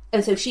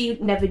 And so she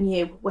never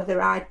knew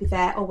whether I'd be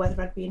there or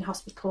whether I'd be in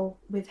hospital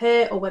with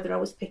her or whether I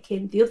was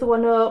picking the other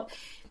one up.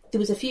 There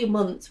was a few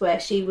months where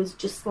she was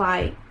just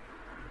like,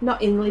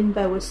 not in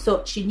limbo as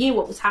such. She knew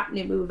what was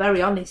happening. We were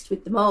very honest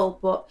with them all,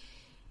 but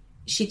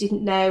she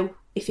didn't know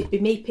if it'd be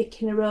me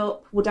picking her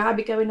up. Would I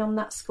be going on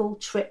that school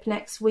trip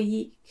next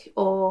week?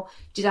 Or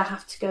did I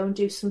have to go and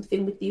do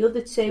something with the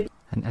other two?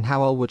 And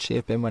how old would she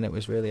have been when it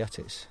was really at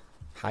its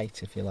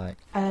height, if you like?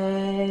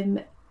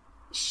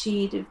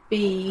 She'd have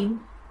been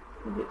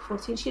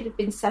 14. She'd have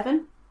been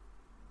 7.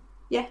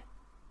 Yeah.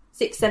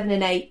 6, 7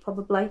 and 8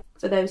 probably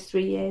for those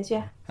 3 years,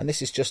 yeah. And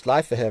this is just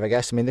life for her, I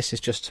guess. I mean, this is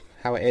just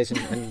how it is,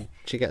 and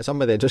she gets on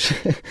with it, does she?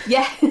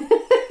 Yeah.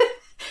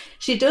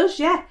 She does,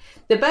 yeah.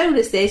 The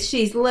bonus is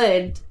she's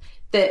learned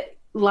that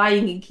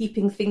lying and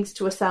keeping things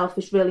to herself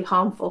is really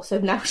harmful, so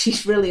now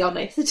she's really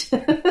honest.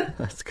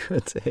 That's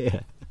good to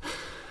hear.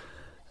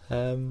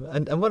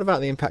 And what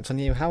about the impact on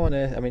you? How on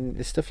earth, I mean,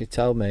 the stuff you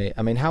told me,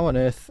 I mean, how on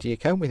earth do you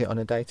cope with it on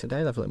a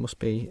day-to-day level? It must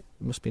be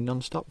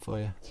non-stop for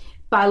you.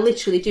 By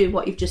literally doing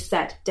what you've just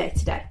said, day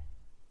to day.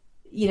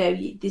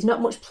 There's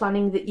not much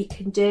planning that you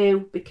can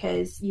do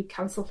because you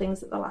cancel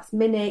things at the last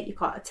minute. You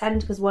can't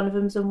attend because one of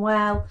them's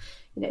unwell.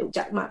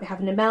 Jack might be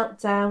having a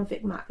meltdown.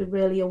 Vic might be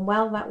really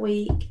unwell that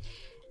week.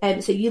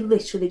 So you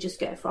literally just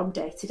go from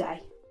day to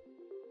day.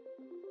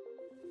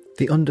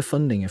 The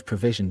underfunding of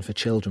provision for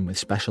children with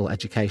special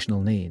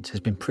educational needs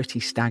has been pretty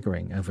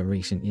staggering over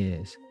recent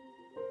years.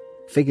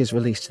 Figures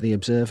released to The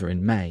Observer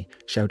in May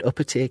showed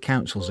upper-tier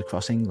councils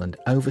across England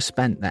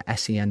overspent their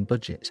SEN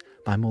budgets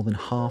by more than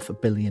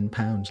 £500 million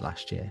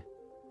last year.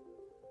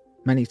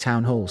 Many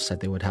town halls said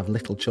they would have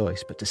little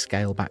choice but to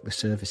scale back the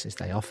services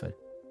they offered.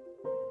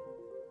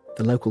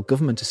 The Local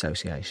Government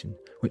Association,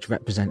 which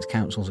represents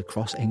councils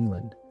across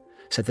England,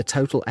 said the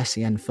total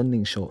SEN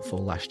funding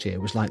shortfall last year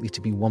was likely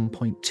to be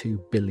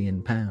 £1.2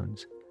 billion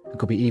and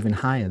could be even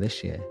higher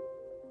this year.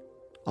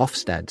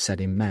 Ofsted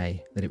said in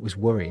May that it was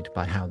worried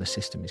by how the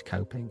system is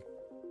coping.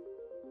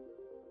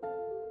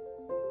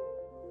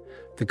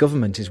 The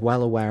government is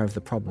well aware of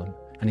the problem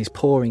and is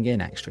pouring in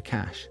extra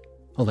cash,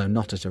 although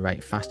not at a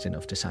rate fast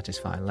enough to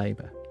satisfy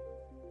Labour.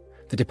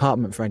 The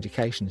Department for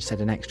Education said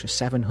an extra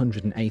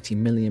 £780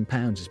 million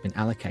has been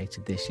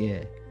allocated this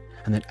year,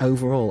 and that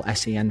overall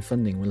SEN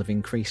funding will have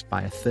increased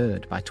by a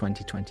third by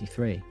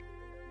 2023.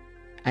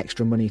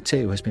 Extra money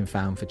too has been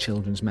found for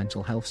children's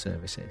mental health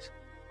services.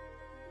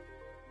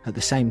 At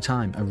the same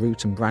time, a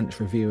root and branch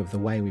review of the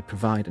way we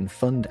provide and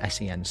fund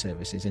SEN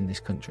services in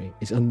this country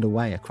is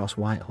underway across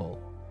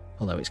Whitehall,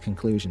 although its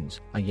conclusions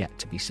are yet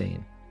to be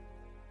seen.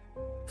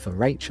 For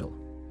Rachel,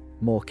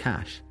 more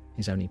cash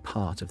is only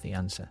part of the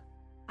answer.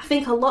 I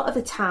think a lot of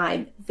the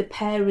time the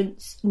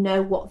parents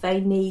know what they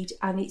need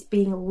and it's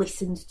being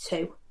listened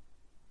to.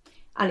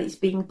 And it's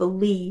being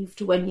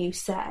believed when you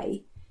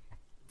say,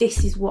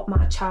 this is what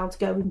my child's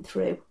going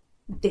through.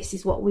 This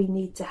is what we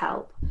need to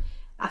help.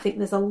 I think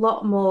there's a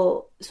lot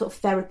more sort of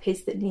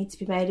therapies that need to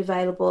be made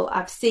available.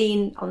 I've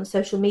seen on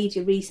social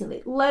media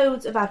recently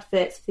loads of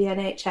adverts for the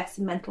NHS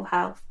and mental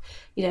health.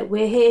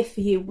 We're here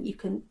for you. You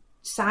can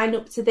sign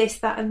up to this,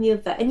 that and the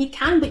other. And you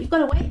can, but you've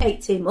got to wait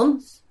 18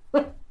 months.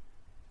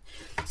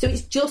 So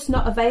it's just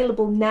not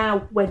available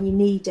now when you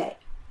need it.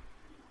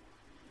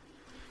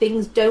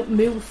 Things don't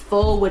move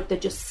forward, they're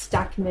just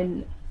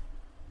stagnant.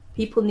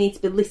 People need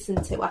to be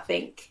listened to, I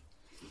think.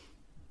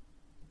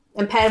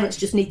 And parents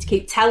just need to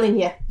keep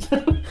telling you.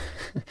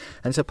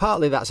 And so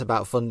partly that's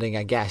about funding,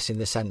 I guess, in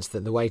the sense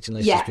that the waiting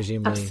list is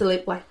presumably...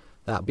 absolutely.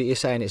 That. But you're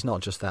saying it's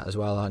not just that as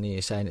well, aren't you?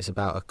 You're saying it's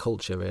about a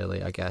culture,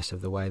 really, I guess,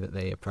 of the way that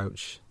they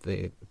approach,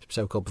 the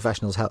so-called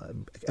professionals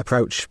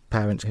approach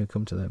parents who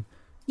come to them.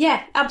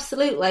 Yeah,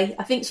 absolutely.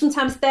 I think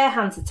sometimes their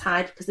hands are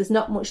tied because there's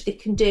not much they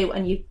can do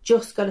and you've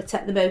just got to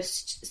take the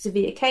most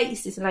severe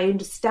cases, and I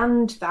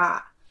understand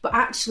that. But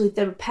actually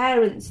there are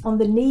parents on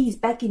their knees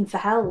begging for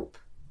help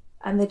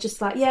and they're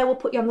just like, yeah, we'll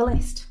put you on the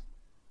list.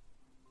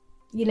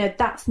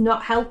 That's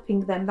not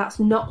helping them. That's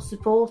not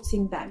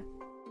supporting them.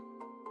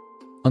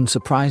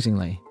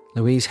 Unsurprisingly,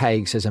 Louise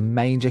Haigh says a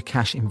major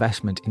cash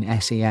investment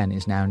in SEN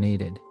is now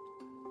needed.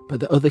 But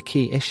the other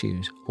key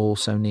issues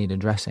also need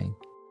addressing.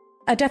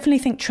 I definitely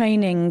think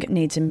training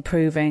needs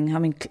improving. I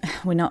mean,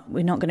 we're not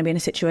going to be in a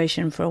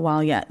situation for a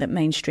while yet that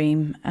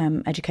mainstream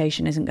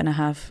education isn't going to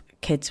have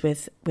kids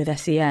with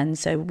SEN.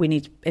 So we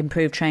need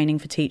improved training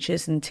for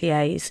teachers and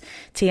TAs.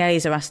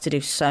 TAs are asked to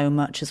do so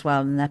much as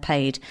well, and they're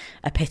paid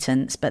a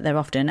pittance, but they're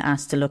often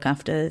asked to look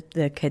after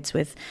the kids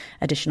with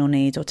additional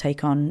needs or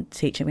take on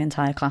teaching the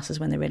entire classes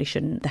when they really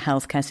shouldn't. The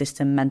healthcare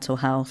system, mental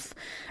health,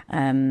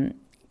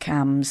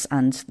 CAMS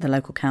and the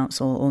local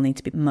council all need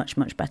to be much,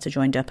 much better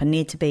joined up and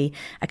need to be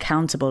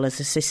accountable as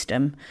a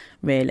system,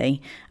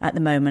 really. At the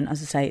moment,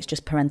 as I say, it's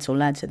just parental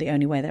led, so the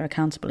only way they're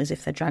accountable is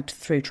if they're dragged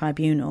through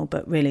tribunal,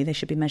 but really they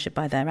should be measured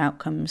by their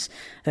outcomes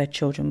for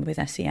children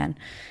with SEN,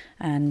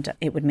 and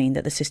it would mean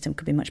that the system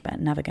could be much better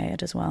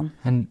navigated as well.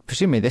 And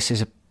presumably this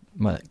is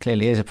it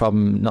clearly is a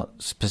problem not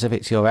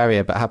specific to your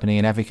area, but happening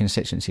in every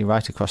constituency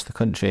right across the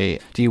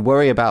country. Do you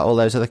worry about all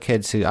those other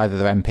kids who either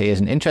their MP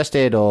isn't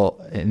interested or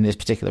in this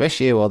particular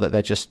issue, or that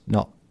they're just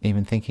not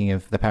even thinking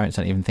of, the parents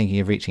aren't even thinking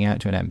of reaching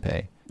out to an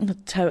MP?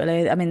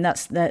 Totally. I mean,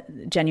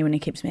 that genuinely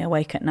keeps me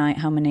awake at night,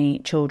 how many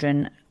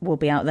children will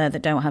be out there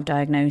that don't have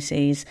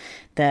diagnoses,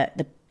 that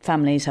the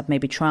families have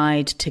maybe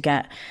tried to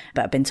get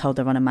but have been told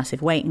they're on a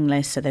massive waiting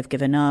list, so they've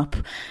given up,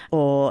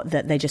 or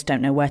that they just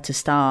don't know where to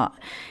start.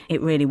 It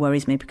really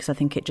worries me because I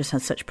think it just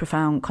has such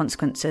profound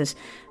consequences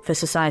for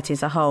society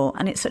as a whole,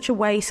 and it's such a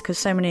waste because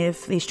so many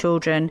of these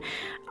children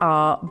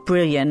are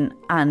brilliant,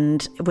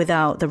 and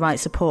without the right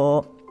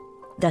support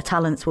their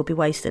talents will be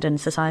wasted and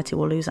society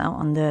will lose out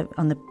on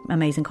the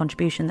amazing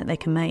contribution that they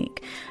can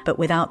make. But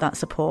without that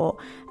support,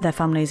 their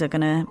families are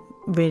going to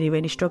really,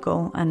 really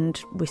struggle,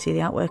 and we see the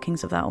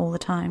outworkings of that all the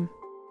time.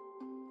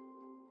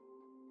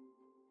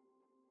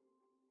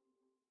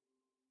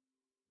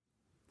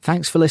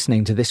 Thanks for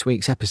listening to this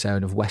week's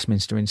episode of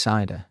Westminster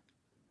Insider.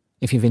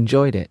 If you've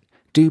enjoyed it,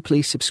 do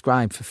please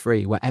subscribe for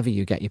free wherever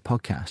you get your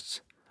podcasts.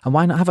 And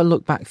why not have a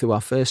look back through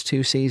our first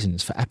 2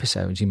 seasons for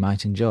episodes you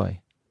might enjoy?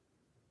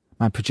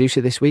 My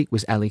producer this week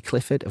was Ellie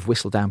Clifford of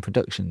Whistledown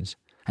Productions,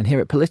 and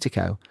here at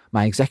Politico,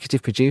 my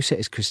executive producer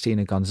is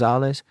Christina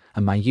Gonzalez,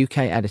 and my UK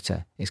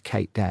editor is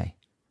Kate Day.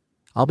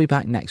 I'll be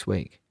back next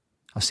week.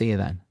 I'll see you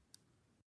then.